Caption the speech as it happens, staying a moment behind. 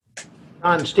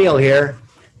Shawn Steele here.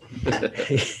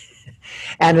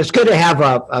 And it's good to have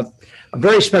a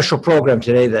very special program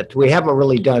today that we haven't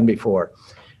really done before.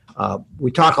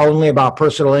 We talk only about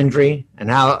personal injury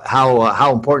and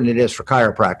how important it is for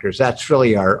chiropractors. That's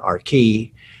really our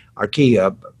key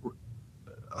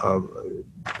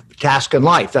task in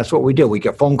life. That's what we do. We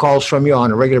get phone calls from you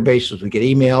on a regular basis. We get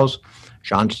emails,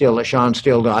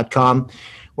 ShawnSteele@ShawnSteele.com.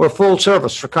 We're full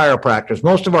service for chiropractors.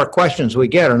 Most of our questions we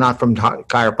get are not from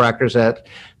chiropractors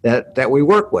that we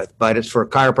work with, but it's for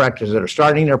chiropractors that are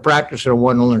starting their practice or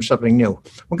want to learn something new.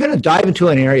 We're going to dive into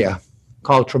an area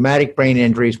called traumatic brain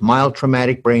injuries, mild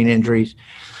traumatic brain injuries,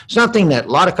 something that a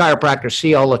lot of chiropractors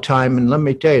see all the time. And let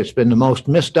me tell you, it's been the most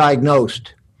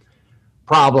misdiagnosed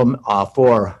problem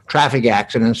for traffic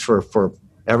accidents for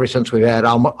ever since we've had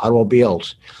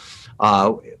automobiles.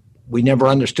 We never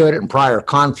understood it in prior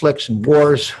conflicts and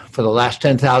wars. For the last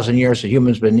 10,000 years, the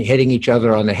humans been hitting each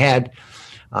other on the head.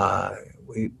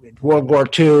 World War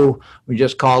II, we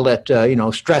just called it,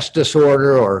 stress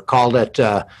disorder, or called it,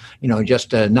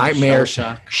 just a nightmare.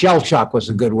 Shell shock was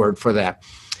a good word for that.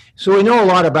 So we know a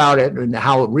lot about it and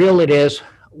how real it is.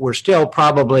 We're still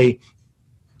probably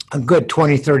a good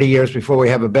 20, 30 years before we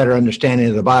have a better understanding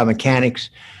of the biomechanics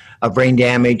of brain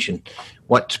damage and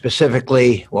what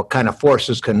kind of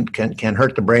forces can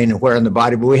hurt the brain and where in the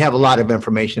body, but we have a lot of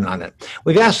information on it.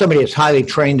 We've asked somebody that's highly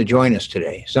trained to join us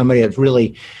today, somebody that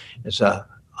really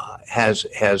has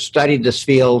studied this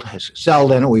field, has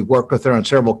excelled in it. We've worked with her on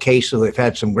several cases. We've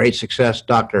had some great success,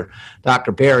 Dr.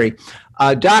 Berry.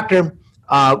 Doctor,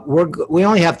 we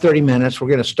only have 30 minutes. We're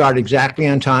going to start exactly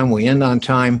on time. We end on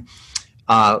time.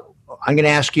 I'm going to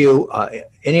ask you,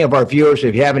 any of our viewers,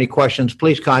 if you have any questions,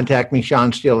 please contact me,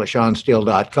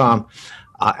 ShawnSteele@ShawnSteele.com.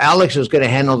 Alex is going to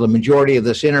handle the majority of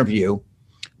this interview.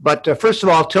 But first of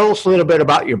all, tell us a little bit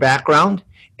about your background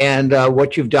and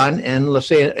what you've done in, let's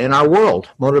say, in our world,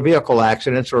 motor vehicle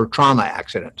accidents or trauma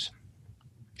accidents.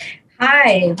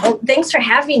 Hi. Well, thanks for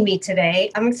having me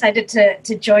today. I'm excited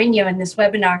to join you in this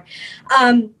webinar.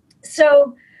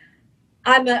 So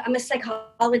I'm a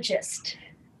psychologist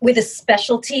with a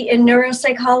specialty in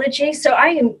neuropsychology. So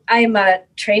I am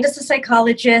trained as a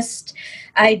psychologist.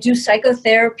 I do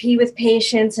psychotherapy with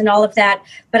patients and all of that,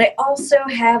 but I also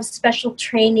have special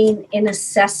training in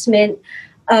assessment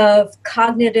of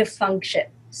cognitive function.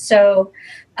 So,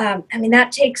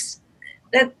 that's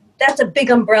a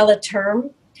big umbrella term.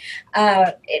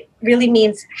 It really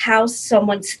means how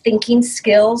someone's thinking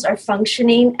skills are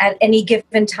functioning at any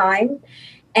given time,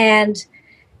 and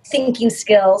thinking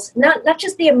skills, not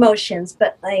just the emotions,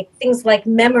 but like things like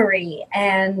memory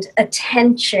and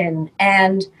attention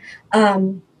and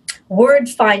word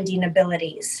finding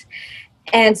abilities.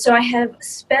 And so I have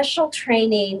special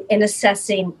training in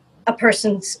assessing a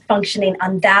person's functioning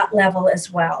on that level as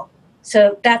well.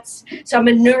 So I'm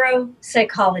a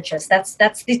neuropsychologist.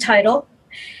 That's the title,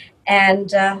 and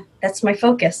that's my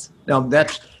focus. Now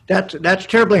that's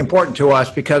terribly important to us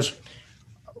because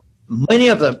many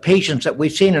of the patients that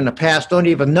we've seen in the past don't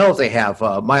even know they have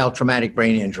mild traumatic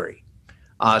brain injury.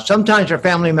 Sometimes their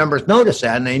family members notice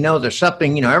that, and they know there's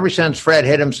something, ever since Fred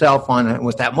hit himself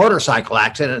with that motorcycle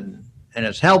accident and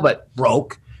his helmet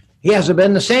broke, he hasn't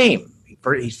been the same.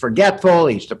 He's forgetful,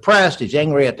 he's depressed, he's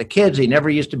angry at the kids. He never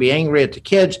used to be angry at the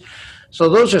kids. So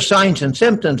those are signs and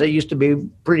symptoms that used to be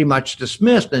pretty much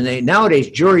dismissed. And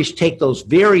nowadays, juries take those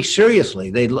very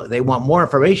seriously. They want more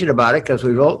information about it because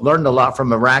we've learned a lot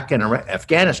from Iraq and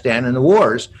Afghanistan and the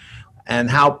wars and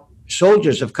how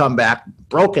soldiers have come back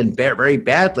broken very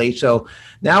badly. So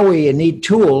now we need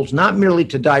tools, not merely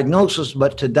to diagnose us,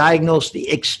 but to diagnose the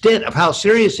extent of how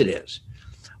serious it is.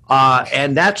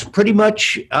 And that's pretty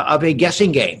much of a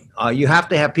guessing game. You have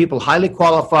to have people highly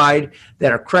qualified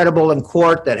that are credible in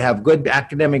court, that have good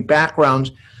academic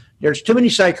backgrounds. There's too many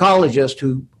psychologists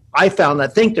who I found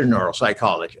that think they're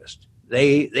neuropsychologists.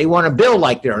 They want to bill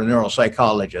like they're a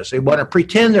neuropsychologist. They want to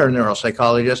pretend they're a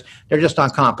neuropsychologist. They're just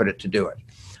not competent to do it.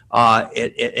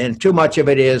 And too much of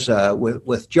it is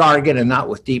with jargon and not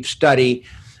with deep study.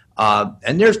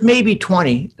 And there's maybe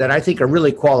 20 that I think are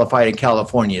really qualified in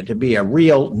California to be a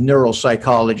real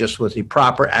neuropsychologist with the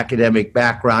proper academic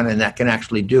background and that can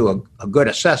actually do a good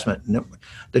assessment.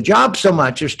 The job so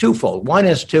much is twofold. One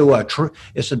is to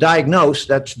diagnose.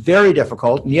 That's very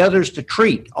difficult. And the other is to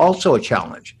treat, also a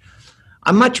challenge.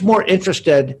 I'm much more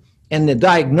interested in the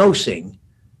diagnosing,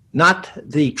 not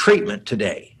the treatment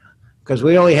today, because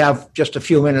we only have just a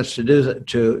few minutes to do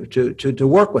to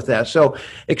work with that. So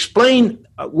explain,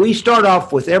 we start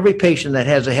off with every patient that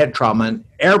has a head trauma, and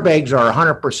airbags are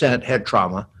 100% head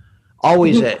trauma,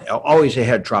 always a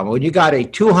head trauma. When you got a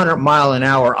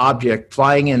 200-mile-an-hour object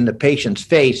flying in the patient's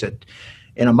face at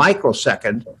in a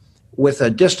microsecond with a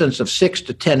distance of 6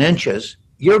 to 10 inches,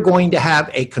 you're going to have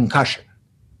a concussion.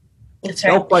 That's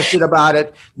right. No question about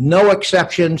it. No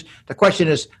exceptions. The question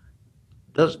is,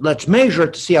 let's measure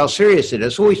it to see how serious it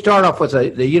is. So we start off with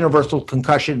the universal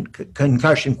concussion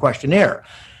questionnaire.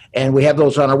 And we have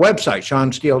those on our website,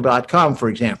 ShawnSteele.com, for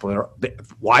example. They're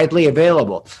widely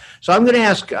available. So I'm going to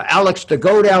ask Alex to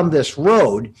go down this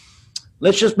road.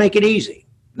 Let's just make it easy.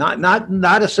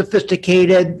 Not a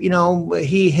sophisticated,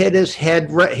 he hit his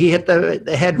head, he hit the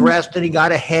headrest and he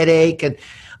got a headache. And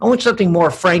I want something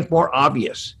more frank, more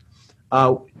obvious.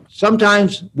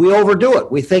 Sometimes we overdo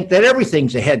it. We think that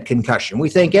everything's a head concussion. We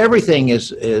think everything is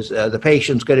the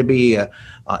patient's going to be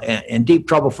in deep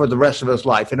trouble for the rest of his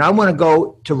life. And I want to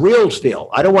go to Realsville.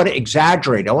 I don't want to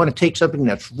exaggerate. I want to take something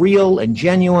that's real and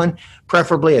genuine,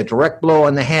 preferably a direct blow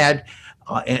on the head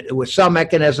with some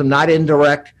mechanism, not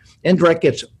indirect. Indirect,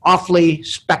 it's awfully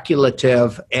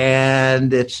speculative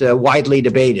and it's widely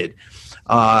debated.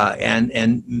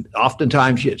 And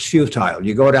oftentimes it's futile.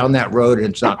 You go down that road and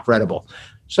it's not credible.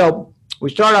 So we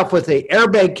start off with the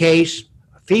airbag case,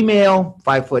 female,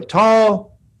 5 foot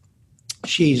tall.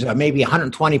 She's maybe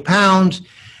 120 pounds,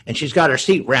 and she's got her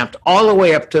seat ramped all the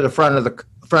way up to the front of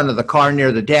the car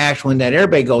near the dash. When that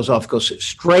airbag goes off, goes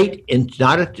straight in,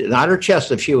 not her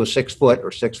chest if she was 6 foot or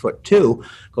 6'2",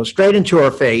 goes straight into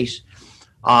her face,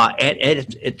 and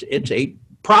it's a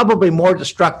probably more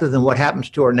destructive than what happens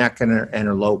to her neck and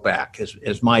her low back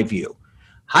is my view.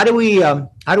 How do we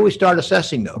start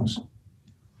assessing those?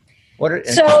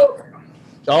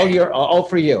 All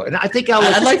for you. And I think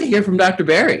I'd like to hear from Dr.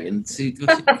 Berry and see.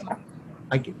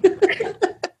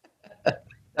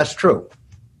 That's true.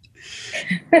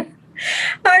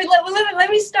 All right, let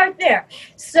me start there.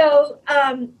 So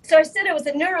I said I was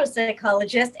a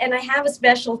neuropsychologist, and I have a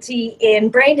specialty in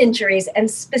brain injuries and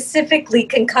specifically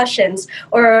concussions,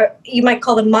 or you might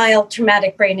call them mild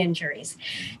traumatic brain injuries.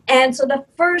 And so the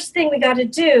first thing we got to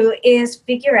do is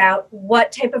figure out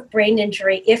what type of brain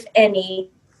injury, if any,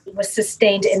 was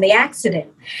sustained in the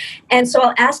accident. And so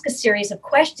I'll ask a series of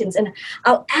questions, and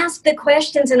I'll ask the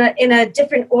questions in a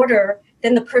different order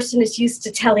than the person is used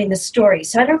to telling the story.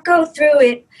 So I don't go through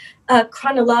it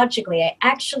chronologically. I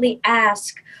actually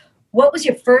ask, what was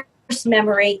your first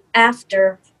memory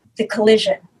after the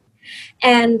collision?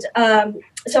 And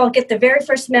so I'll get the very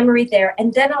first memory there,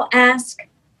 and then I'll ask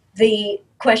the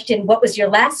question, what was your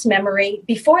last memory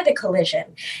before the collision?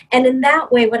 And in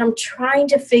that way, what I'm trying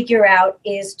to figure out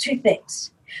is two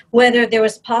things: whether there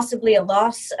was possibly a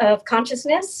loss of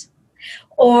consciousness,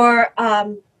 or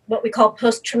what we call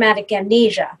post-traumatic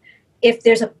amnesia, if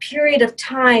there's a period of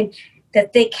time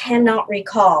that they cannot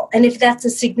recall, and if that's a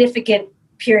significant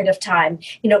period of time,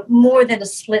 more than a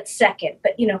split second.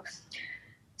 But,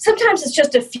 sometimes it's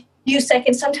just a few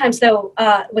seconds. Sometimes, though,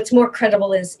 what's more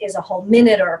credible is a whole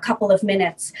minute or a couple of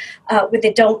minutes where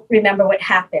they don't remember what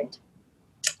happened.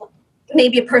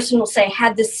 Maybe a person will say,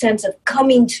 had this sense of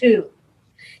coming to,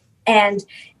 and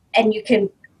you can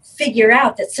figure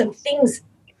out that some things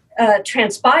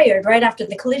transpired right after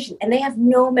the collision, and they have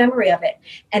no memory of it.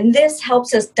 And this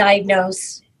helps us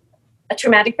diagnose a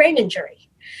traumatic brain injury,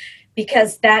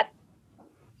 because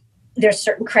there's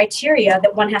certain criteria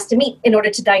that one has to meet in order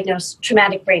to diagnose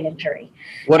traumatic brain injury.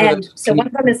 One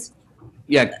of them is...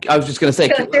 Yeah, I was just going to say,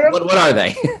 what are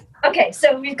they? Okay,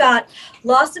 so we've got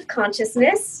loss of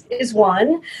consciousness is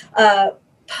one,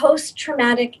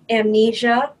 post-traumatic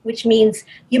amnesia, which means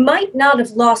you might not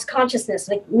have lost consciousness.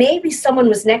 Like maybe someone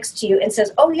was next to you and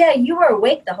says, oh yeah, you were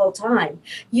awake the whole time.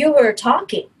 You were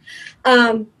talking.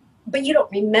 But you don't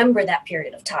remember that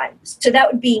period of time. So that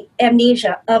would be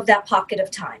amnesia of that pocket of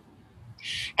time.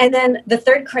 And then the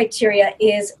third criteria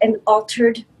is an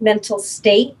altered mental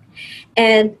state.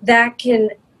 And that can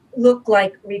look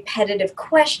like repetitive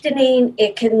questioning.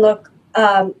 It can look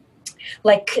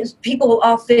like people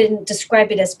often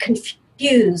describe it as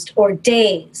confused or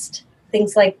dazed,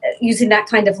 things like using that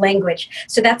kind of language.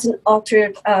 So that's an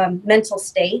altered mental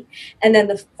state. And then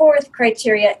the fourth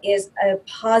criteria is a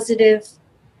positive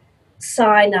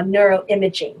sign of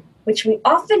neuroimaging, which we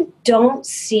often don't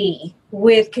see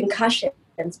with concussions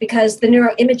because the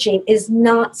neuroimaging is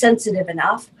not sensitive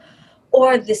enough,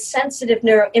 or the sensitive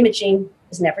neuroimaging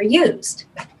is never used.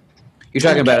 You're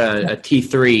talking about a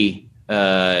T3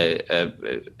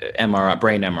 MRI,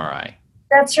 brain MRI.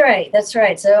 That's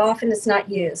right. So often it's not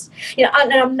used.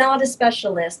 And I'm not a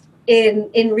specialist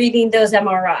in reading those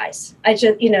MRIs. I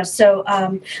just,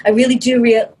 I really do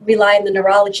rely on the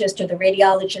neurologist or the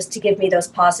radiologist to give me those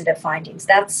positive findings.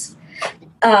 That's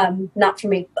not for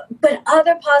me. But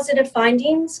other positive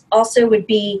findings also would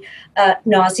be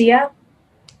nausea,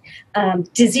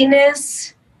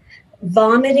 dizziness,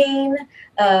 vomiting,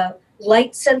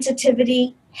 light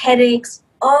sensitivity, headaches,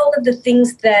 all of the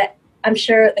things that I'm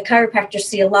sure the chiropractors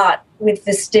see a lot with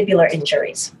vestibular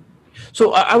injuries.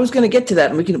 So I was going to get to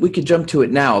that, and we could jump to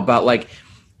it now about like,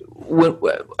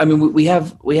 we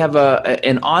have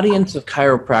an audience of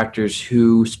chiropractors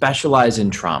who specialize in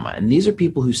trauma, and these are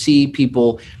people who see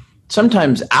people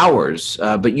sometimes hours,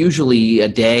 but usually a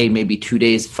day, maybe 2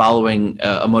 days following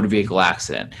a motor vehicle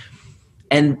accident.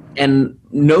 And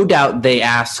no doubt they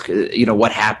ask,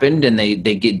 what happened, and they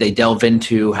delve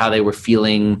into how they were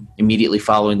feeling immediately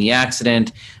following the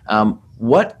accident.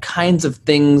 What kinds of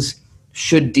things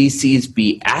should DCs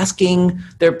be asking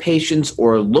their patients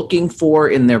or looking for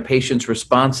in their patients'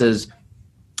 responses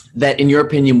that, in your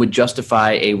opinion, would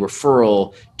justify a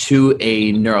referral to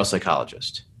a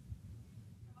neuropsychologist?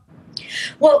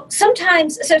 Well,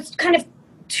 sometimes, so it's kind of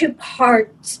two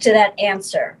parts to that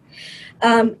answer.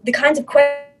 The kinds of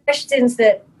questions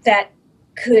that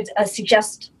could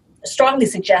strongly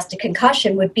suggest a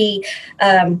concussion would be,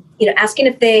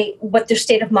 asking what their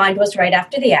state of mind was right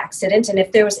after the accident, and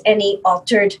if there was any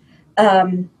altered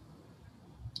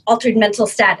mental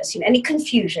status, any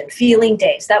confusion, feeling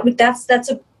dazed.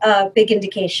 That's a big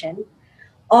indication.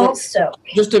 Also,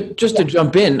 well, just to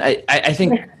jump in, I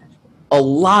think a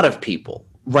lot of people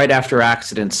right after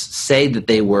accidents say that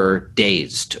they were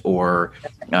dazed or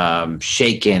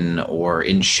shaken or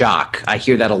in shock. I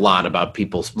hear that a lot about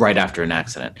people right after an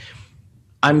accident.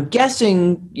 I'm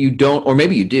guessing you don't, or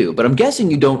maybe you do, but I'm guessing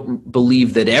you don't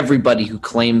believe that everybody who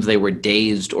claims they were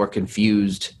dazed and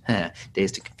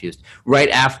confused right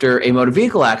after a motor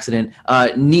vehicle accident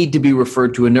need to be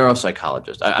referred to a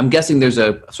neuropsychologist. I'm guessing there's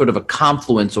a sort of a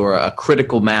confluence or a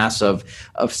critical mass of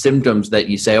symptoms that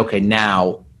you say, okay,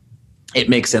 now it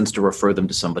makes sense to refer them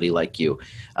to somebody like you.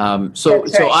 So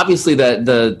obviously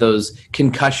those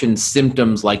concussion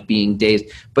symptoms like being dazed,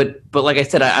 but like I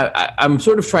said, I'm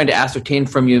sort of trying to ascertain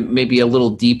from you maybe a little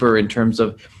deeper in terms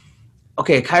of,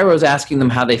 okay, Chiro's asking them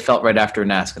how they felt right after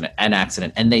an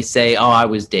accident, and they say, oh, I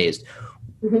was dazed.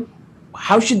 Mm-hmm.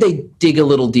 How should they dig a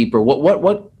little deeper?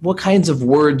 What kinds of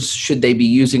words should they be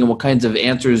using, and what kinds of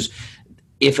answers,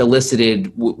 if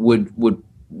elicited, would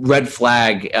red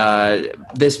flag,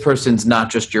 this person's not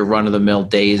just your run-of-the-mill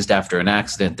dazed after an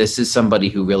accident. This is somebody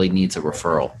who really needs a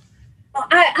referral.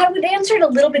 I would answer it a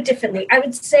little bit differently. I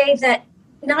would say that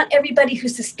not everybody who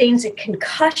sustains a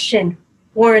concussion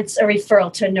warrants a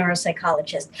referral to a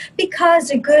neuropsychologist,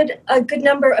 because a good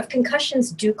number of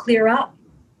concussions do clear up.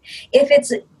 If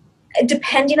it's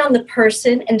depending on the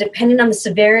person and depending on the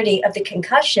severity of the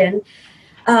concussion,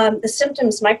 the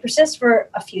symptoms might persist for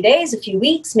a few days, a few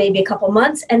weeks, maybe a couple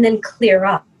months, and then clear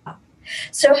up.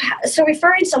 So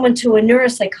referring someone to a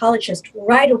neuropsychologist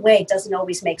right away doesn't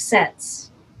always make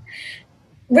sense.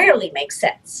 Rarely makes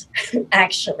sense,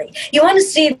 actually. You want to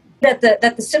see that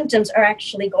the symptoms are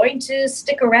actually going to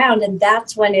stick around, and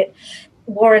that's when it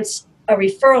warrants a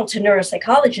referral to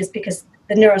neuropsychologist, because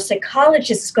the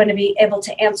neuropsychologist is going to be able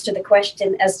to answer the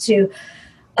question as to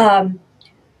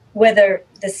whether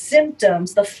the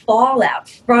symptoms, the fallout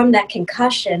from that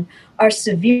concussion, are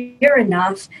severe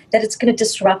enough that it's going to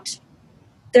disrupt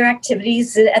their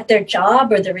activities at their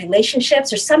job or their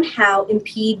relationships, or somehow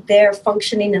impede their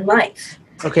functioning in life.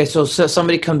 Okay, so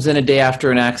somebody comes in a day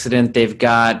after an accident. They've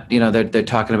got, they're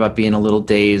talking about being a little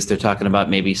dazed. They're talking about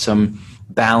maybe some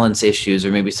balance issues,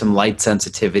 or maybe some light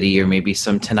sensitivity, or maybe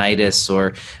some tinnitus,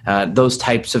 or those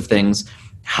types of things.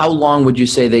 How long would you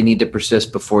say they need to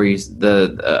persist before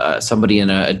somebody in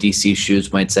a DC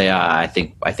shoes might say, I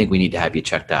think we need to have you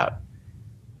checked out?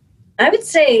 I would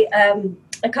say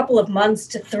a couple of months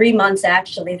to 3 months,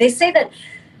 actually. They say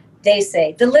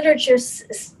the literature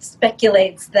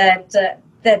speculates that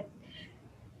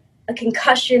a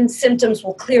concussion symptoms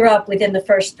will clear up within the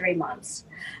first 3 months.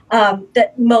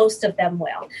 That most of them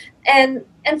will, and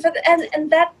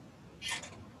that.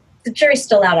 The jury's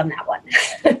still out on that one.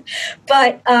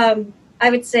 But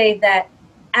I would say that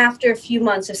after a few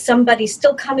months, if somebody's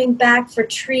still coming back for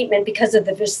treatment because of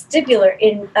the vestibular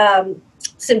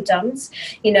symptoms,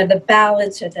 the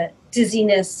balance or the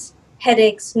dizziness,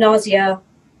 headaches, nausea,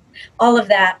 all of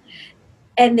that,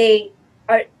 and they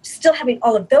are still having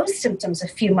all of those symptoms a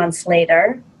few months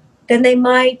later, then they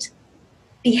might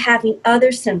be having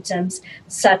other symptoms,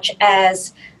 such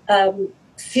as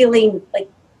feeling like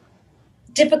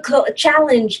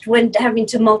challenged when having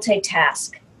to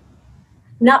multitask,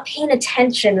 not paying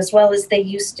attention as well as they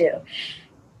used to.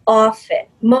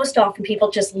 Most often people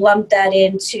just lump that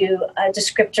into a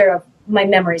descriptor of my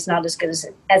memory's not as good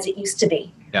as it used to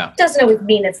be. Yeah. It doesn't always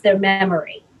mean it's their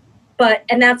memory,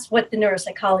 and that's what the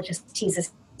neuropsychologist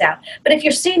teases out. But if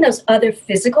you're seeing those other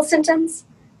physical symptoms,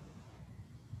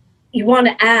 you want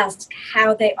to ask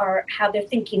how their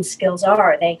thinking skills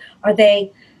are. Are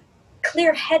they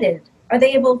clear-headed? Are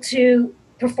they able to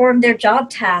perform their job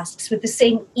tasks with the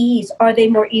same ease? Are they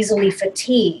more easily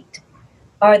fatigued?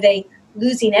 Are they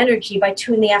losing energy by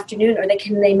 2 p.m, or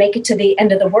can they make it to the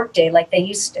end of the workday like they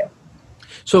used to?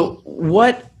 So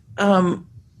I'm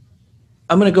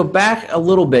going to go back a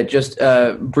little bit, just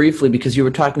briefly, because you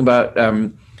were talking about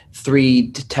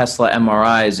 3 Tesla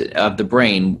MRIs of the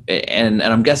brain, and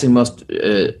I'm guessing most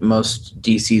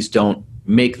DCs don't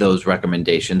make those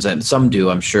recommendations, and some do,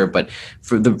 I'm sure, but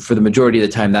for the majority of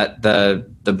the time, that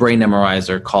the brain MRIs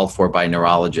are called for by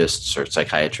neurologists or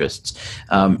psychiatrists.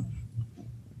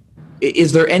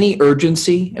 Is there any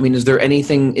urgency? I mean, is there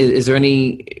anything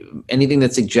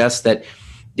that suggests that,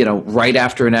 right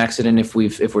after an accident, if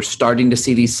we're starting to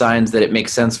see these signs, that it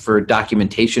makes sense for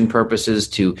documentation purposes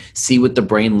to see what the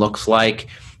brain looks like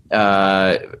in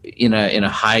a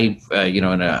high, in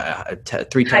a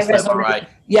 3 Tesla MRI,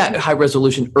 high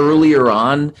resolution earlier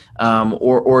on,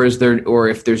 or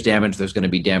if there's damage, there's going to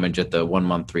be damage at the 1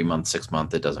 month, 3 month, 6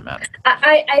 month. It doesn't matter.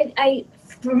 I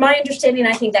from my understanding,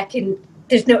 I think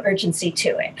there's no urgency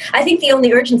to it. I think the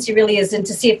only urgency really is to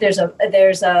see if there's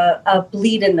a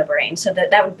bleed in the brain, so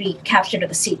that would be captured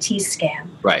with a CT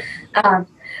scan. Right.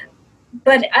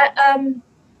 But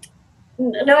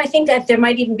no, I think that there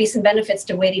might even be some benefits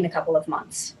to waiting a couple of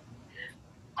months.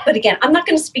 But again, I'm not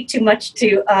going to speak too much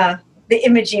to the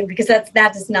imaging, because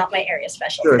that is not my area of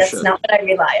specialty. That's not what I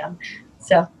rely on.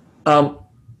 So.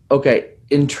 Okay.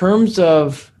 In terms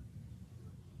of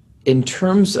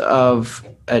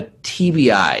a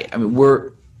TBI, I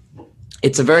mean,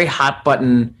 it's a very hot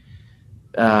button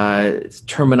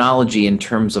terminology in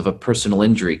terms of a personal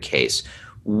injury case.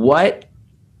 What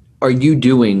are you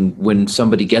doing when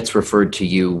somebody gets referred to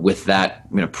you with that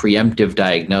preemptive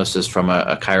diagnosis from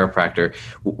a chiropractor?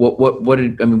 What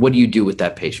do you do with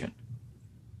that patient?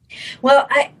 Well,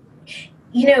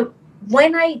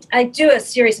 when I do a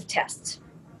series of tests,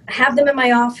 I have them in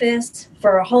my office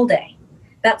for a whole day.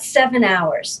 About 7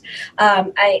 hours.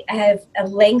 I have a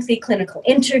lengthy clinical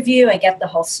interview. I get the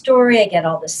whole story. I get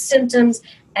all the symptoms.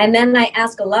 And then I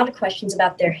ask a lot of questions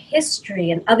about their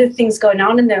history and other things going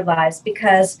on in their lives,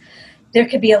 because there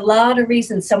could be a lot of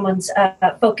reasons someone's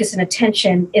focus and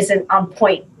attention isn't on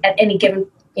point at any given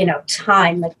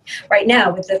time. Like right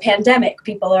now with the pandemic,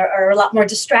 people are a lot more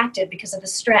distracted because of the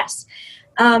stress.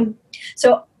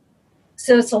 So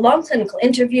it's a long clinical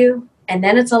interview, and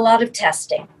then it's a lot of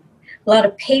testing. A lot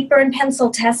of paper and pencil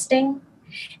testing,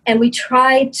 and we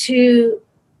try to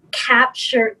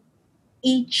capture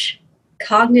each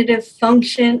cognitive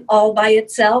function all by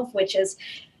itself, which is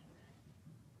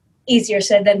easier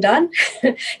said than done.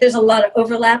 There's a lot of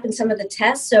overlap in some of the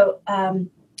tests. So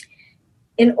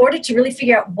in order to really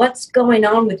figure out what's going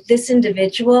on with this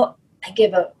individual, I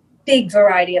give a big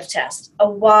variety of tests, a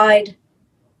wide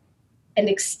and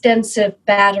extensive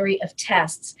battery of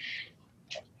tests.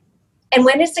 And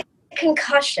when it's a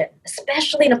concussion,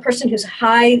 especially in a person who's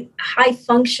high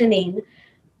functioning,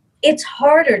 it's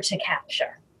harder to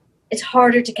capture.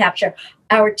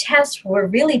 Our tests were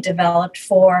really developed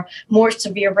for more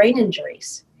severe brain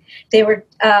injuries. They were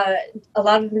a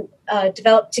lot of them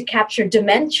developed to capture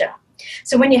dementia.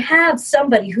 So when you have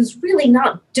somebody who's really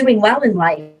not doing well in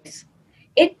life,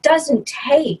 it doesn't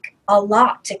take a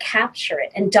lot to capture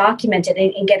it and document it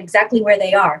and get exactly where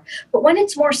they are. But when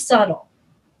it's more subtle,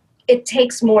 it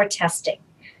takes more testing.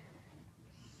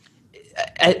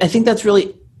 I think that's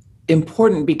really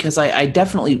important, because I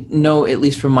definitely know, at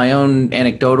least from my own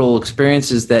anecdotal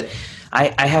experiences, that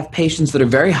I have patients that are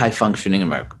very high functioning, and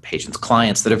my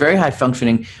clients that are very high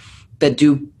functioning, that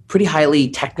do pretty highly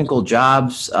technical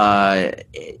jobs,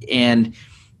 and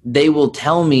they will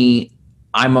tell me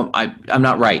I'm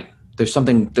not right. There's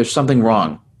something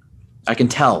wrong. I can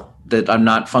tell that I'm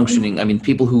not functioning. I mean,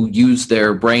 people who use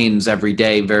their brains every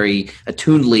day very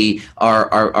attunedly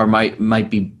might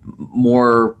be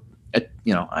more, I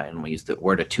don't want to use the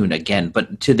word attune again,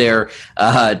 but to their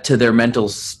mental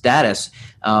status.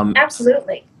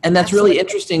 Absolutely. And that's really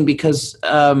interesting, because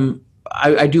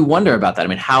I do wonder about that. I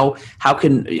mean, how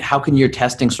can your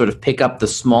testing sort of pick up the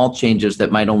small changes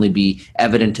that might only be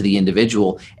evident to the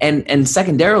individual, and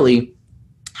secondarily,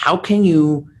 how can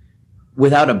you,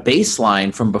 without a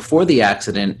baseline from before the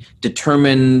accident,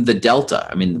 determine the delta?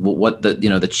 I mean, what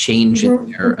the change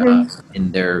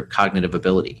in their cognitive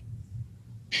ability?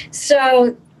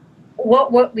 So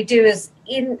what we do is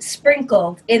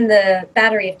sprinkled in the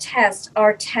battery of tests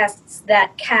are tests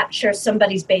that capture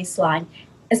somebody's baseline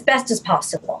as best as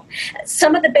possible.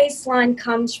 Some of the baseline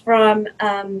comes from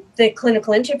the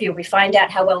clinical interview. We find out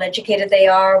how well educated they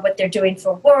are, what they're doing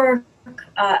for work,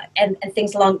 and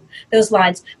things along those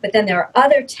lines. But then there are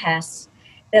other tests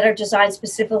that are designed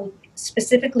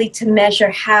specifically to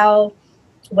measure how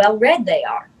well read they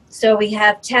are. So we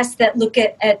have tests that look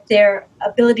at their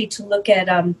ability to look at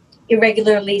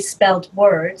irregularly spelled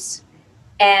words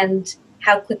and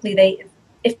how quickly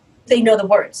if they know the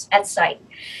words at sight.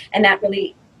 And that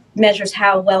really measures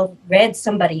how well read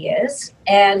somebody is.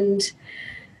 And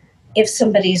if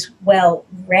somebody's well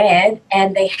read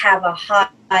and they have a high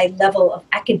level of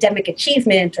academic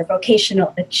achievement or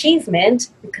vocational achievement,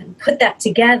 you can put that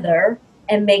together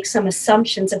and make some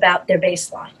assumptions about their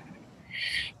baseline.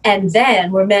 And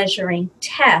then we're measuring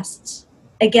tests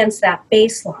against that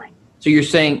baseline. So you're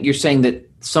saying that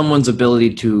someone's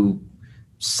ability to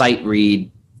sight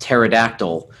read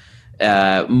pterodactyl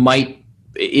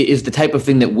is the type of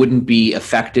thing that wouldn't be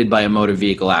affected by a motor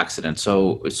vehicle accident.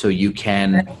 So you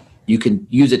can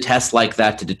use a test like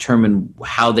that to determine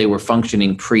how they were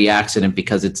functioning pre-accident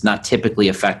because it's not typically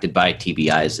affected by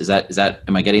TBIs. Is that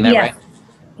am I getting that right?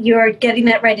 You're getting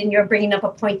that right, and you're bringing up a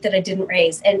point that I didn't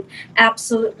raise, and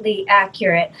absolutely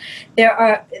accurate. There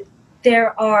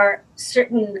are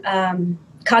certain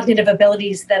cognitive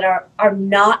abilities that are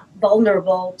not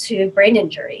vulnerable to brain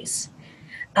injuries,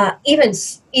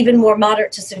 even more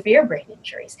moderate to severe brain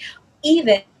injuries,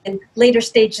 even in later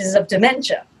stages of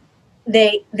dementia.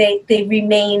 They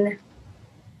remain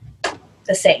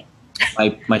the same.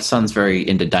 My son's very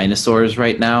into dinosaurs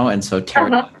right now, and so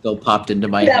pterodactyl popped into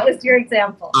my head. That was your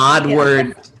example. Odd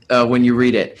word when you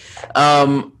read it. I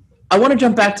want to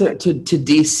jump back to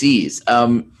DCs.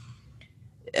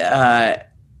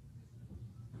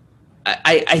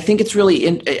 I think it's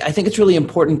really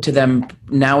important to them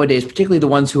nowadays, particularly the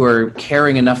ones who are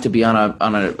caring enough to be on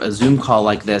a Zoom call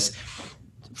like this,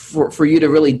 for you to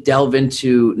really delve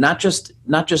into not just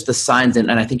the signs,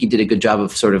 and I think you did a good job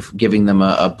of sort of giving them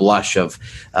a blush of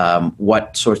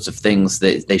what sorts of things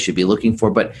they should be looking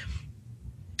for, but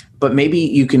maybe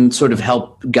you can sort of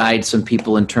help guide some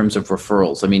people in terms of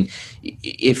referrals. I mean,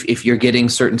 if you're getting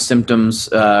certain symptoms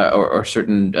or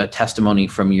certain testimony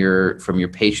from your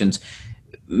patients,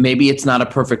 maybe it's not a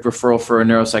perfect referral for a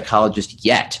neuropsychologist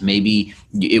yet. Maybe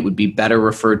it would be better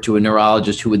referred to a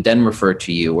neurologist who would then refer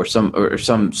to you, or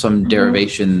some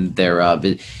derivation thereof.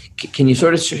 Can you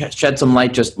sort of shed some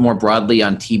light just more broadly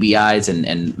on TBIs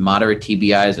and moderate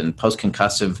TBIs and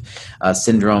post-concussive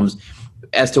syndromes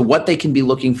as to what they can be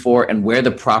looking for and where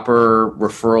the proper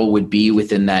referral would be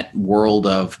within that world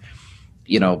of,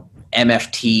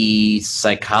 MFT,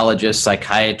 psychologist,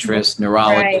 psychiatrist,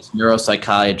 neurologist,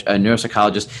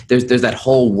 neuropsychologist. There's that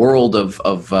whole world of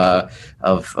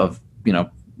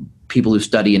people who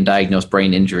study and diagnose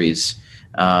brain injuries,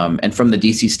 and from the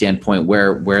DC standpoint,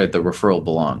 where the referral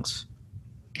belongs.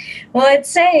 Well, I'd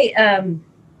say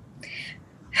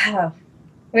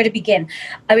where to begin.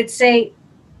 I would say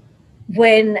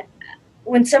when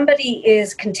somebody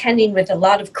is contending with a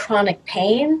lot of chronic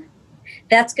pain,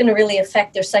 that's going to really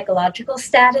affect their psychological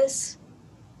status,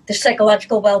 their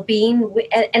psychological well-being,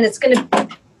 and it's going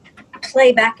to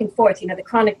play back and forth. The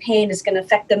chronic pain is going to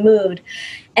affect the mood,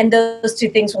 and those two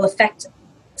things will affect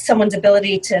someone's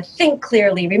ability to think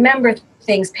clearly, remember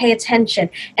things, pay attention,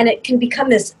 and it can become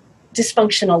this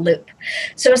dysfunctional loop.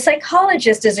 So a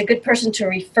psychologist is a good person to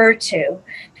refer to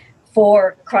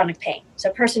for chronic pain. So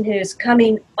a person who's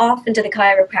coming often to the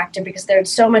chiropractor because they're in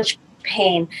so much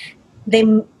pain, they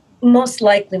most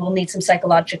likely will need some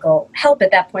psychological help at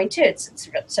that point too.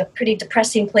 It's a pretty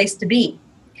depressing place to be.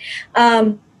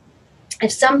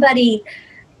 If somebody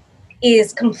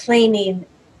is complaining,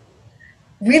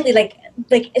 really like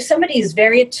if somebody is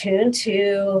very attuned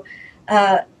to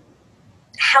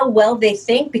how well they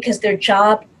think because their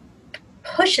job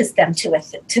pushes them to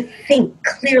think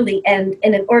clearly and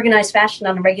in an organized fashion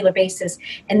on a regular basis,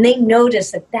 and they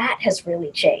notice that has really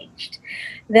changed,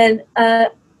 then a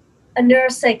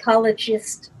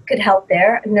neuropsychologist could help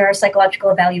there. A neuropsychological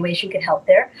evaluation could help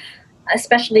there,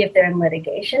 especially if they're in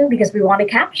litigation, because we want to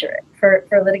capture it for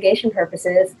litigation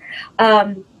purposes.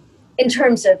 In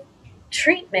terms of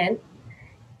treatment,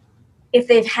 if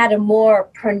they've had a more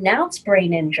pronounced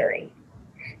brain injury,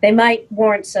 they might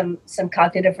warrant some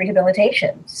cognitive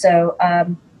rehabilitation. So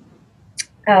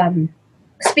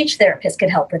speech therapists could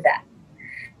help with that.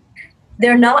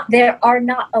 There are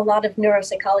not a lot of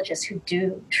neuropsychologists who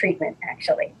do treatment,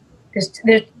 actually.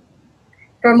 There's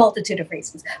for a multitude of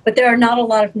reasons, but there are not a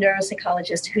lot of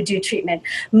neuropsychologists who do treatment.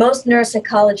 Most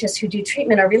neuropsychologists who do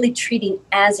treatment are really treating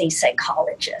as a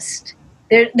psychologist.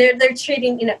 They're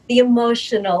treating the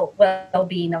emotional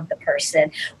well-being of the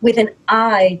person with an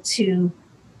eye to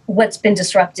what's been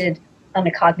disrupted on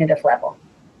a cognitive level.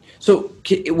 So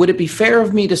would it be fair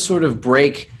of me to sort of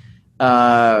break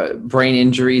brain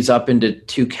injuries up into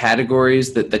two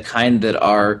categories: that the kind that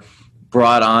are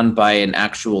brought on by an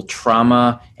actual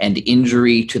trauma and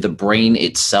injury to the brain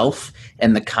itself,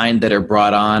 and the kind that are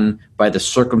brought on by the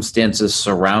circumstances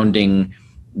surrounding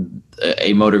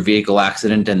a motor vehicle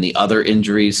accident and the other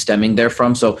injuries stemming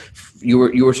therefrom. So you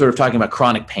were sort of talking about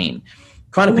chronic pain.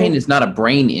 Chronic pain is not a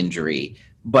brain injury,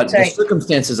 but the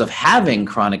circumstances of having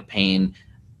chronic pain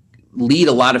lead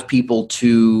a lot of people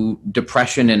to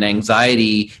depression and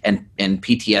anxiety and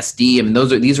PTSD. I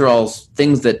mean, these are all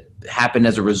things that happen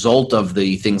as a result of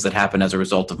the things that happen as a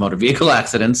result of motor vehicle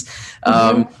accidents.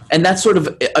 And that's sort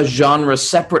of a genre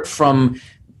separate from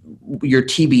your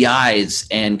TBIs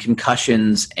and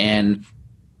concussions and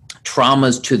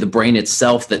traumas to the brain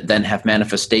itself that then have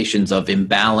manifestations of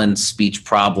imbalance, speech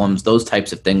problems, those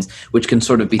types of things, which can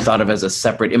sort of be thought of as a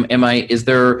separate.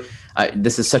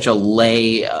 This is such a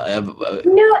lay.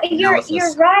 No,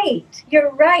 you're right.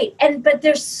 You're right. But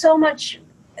there's so much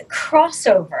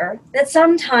crossover that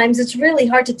sometimes it's really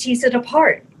hard to tease it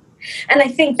apart. And I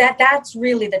think that's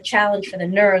really the challenge for the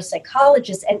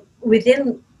neuropsychologist, and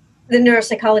within the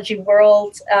neuropsychology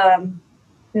world,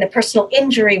 in the personal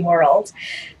injury world,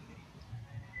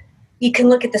 you can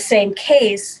look at the same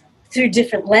case through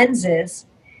different lenses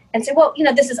and say, well,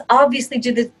 this is obviously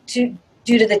due to the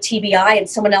TBI, and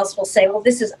someone else will say, well,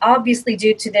 this is obviously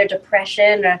due to their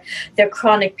depression or their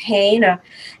chronic pain,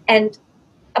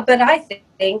 but I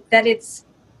think that it's,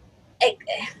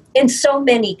 in so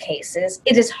many cases,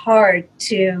 it is hard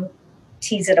to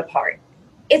tease it apart.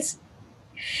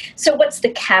 So what's the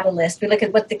catalyst? We look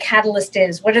at what the catalyst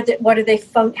is. How are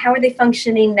they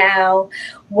functioning now?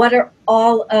 What are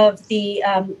all of the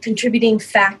contributing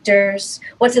factors?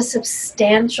 What's a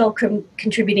substantial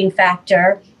contributing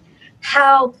factor?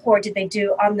 How poor did they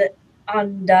do on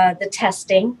the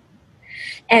testing?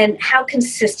 And how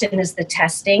consistent is the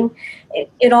testing?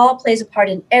 It all plays a part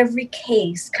in every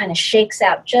case, kind of shakes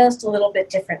out just a little bit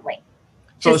differently.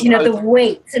 Just, the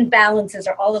weights and balances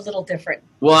are all a little different.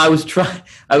 Well, I was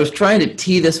trying to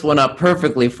tee this one up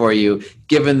perfectly for you,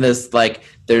 given this,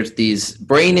 there's these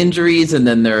brain injuries, and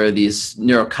then there are these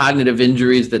neurocognitive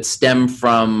injuries that stem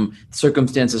from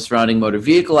circumstances surrounding motor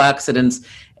vehicle accidents,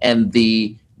 and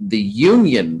the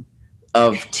union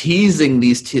of teasing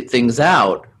these things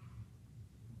out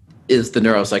is the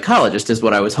neuropsychologist, is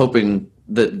what I was hoping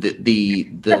the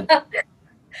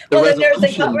well, the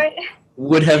neuropsychologist, right?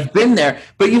 Would have been there,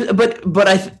 but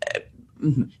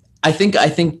I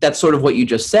think that's sort of what you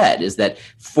just said, is that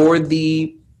for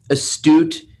the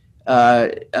astute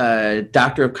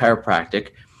doctor of chiropractic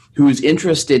who's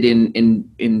interested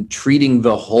in treating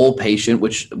the whole patient,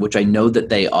 which I know that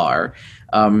they are,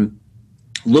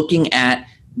 looking at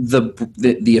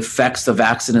the effects of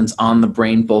accidents on the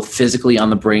brain, both physically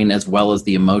on the brain as well as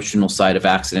the emotional side of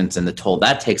accidents and the toll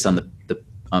that takes on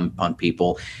on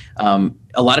people.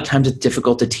 A lot of times it's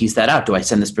difficult to tease that out. Do I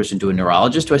send this person to a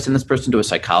neurologist? Do I send this person to a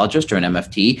psychologist or an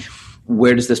MFT?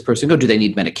 Where does this person go? Do they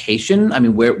need medication? I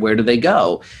mean, where do they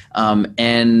go?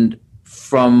 And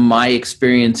from my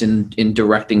experience in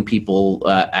directing people,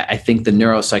 I think the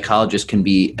neuropsychologist can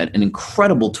be an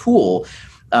incredible tool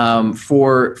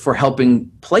for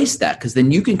helping place that, because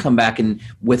then you can come back and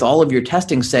with all of your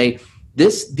testing say,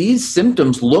 these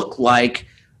symptoms look like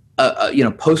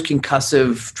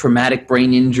post-concussive traumatic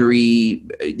brain injury.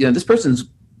 This person's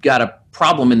got a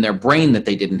problem in their brain that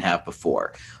they didn't have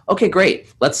before. Okay,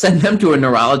 great. Let's send them to a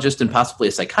neurologist and possibly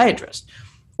a psychiatrist.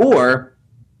 Or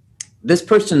this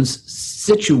person's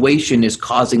situation is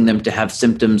causing them to have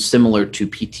symptoms similar to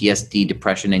PTSD,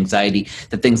 depression, anxiety,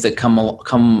 the things that come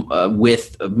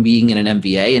with being in an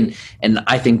MVA. And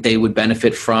I think they would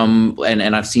benefit from,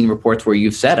 and I've seen reports where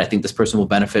you've said, I think this person will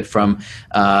benefit from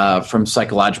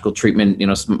psychological treatment,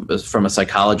 from a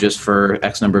psychologist for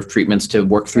X number of treatments to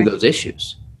work through those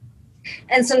issues.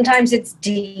 And sometimes it's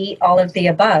D, all of the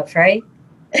above, right?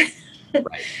 Right.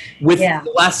 With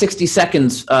the last 60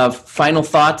 seconds, final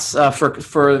thoughts for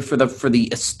the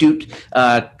astute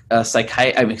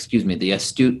the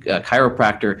astute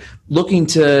chiropractor looking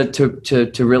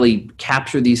to really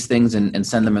capture these things and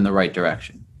send them in the right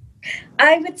direction.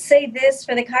 I would say this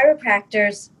for the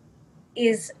chiropractors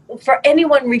is, for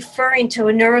anyone referring to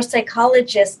a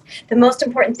neuropsychologist, the most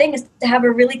important thing is to have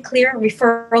a really clear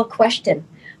referral question.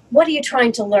 What are you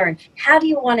trying to learn? How do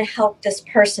you want to help this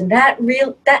person? That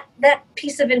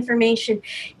piece of information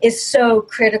is so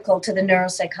critical to the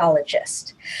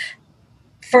neuropsychologist.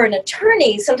 For an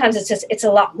attorney, sometimes it's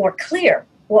a lot more clear.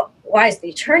 Why is the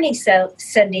attorney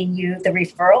sending you the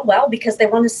referral? Well, because they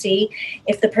want to see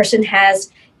if the person has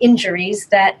injuries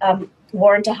that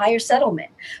warrant a higher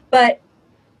settlement. But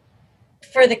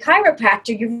for the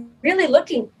chiropractor, you're really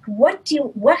looking,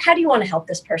 how do you want to help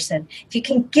this person? If you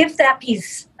can give that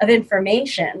piece of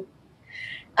information,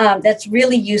 that's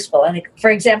really useful. And for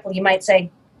example, you might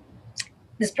say,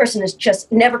 this person is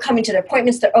just never coming to their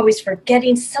appointments. They're always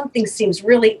forgetting. Something seems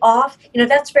really off.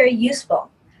 That's very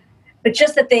useful. But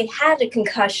just that they had a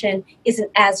concussion isn't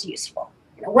as useful.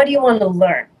 What do you want to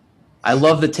learn? I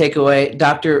love the takeaway.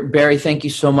 Dr. Berry, thank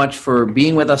you so much for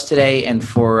being with us today, and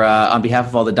for on behalf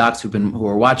of all the docs who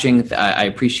are watching, I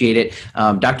appreciate it.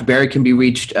 Dr. Berry can be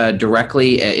reached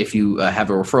directly if you have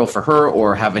a referral for her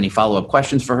or have any follow-up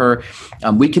questions for her.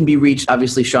 We can be reached,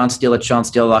 obviously, Shawn Steele at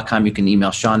ShawnSteele.com. You can email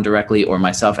Shawn directly, or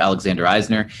myself, Alexander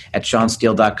Eisner, at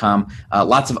ShawnSteele.com.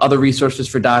 Lots of other resources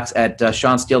for docs at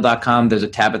ShawnSteele.com. There's a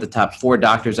tab at the top for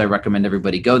doctors. I recommend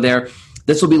everybody go there.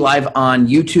 This will be live on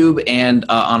YouTube and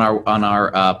on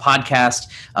our podcast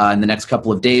in the next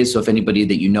couple of days. So if anybody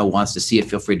that wants to see it,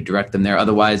 feel free to direct them there.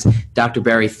 Otherwise, Dr.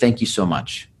 Berry, thank you so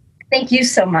much. Thank you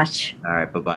so much. All right. Bye-bye.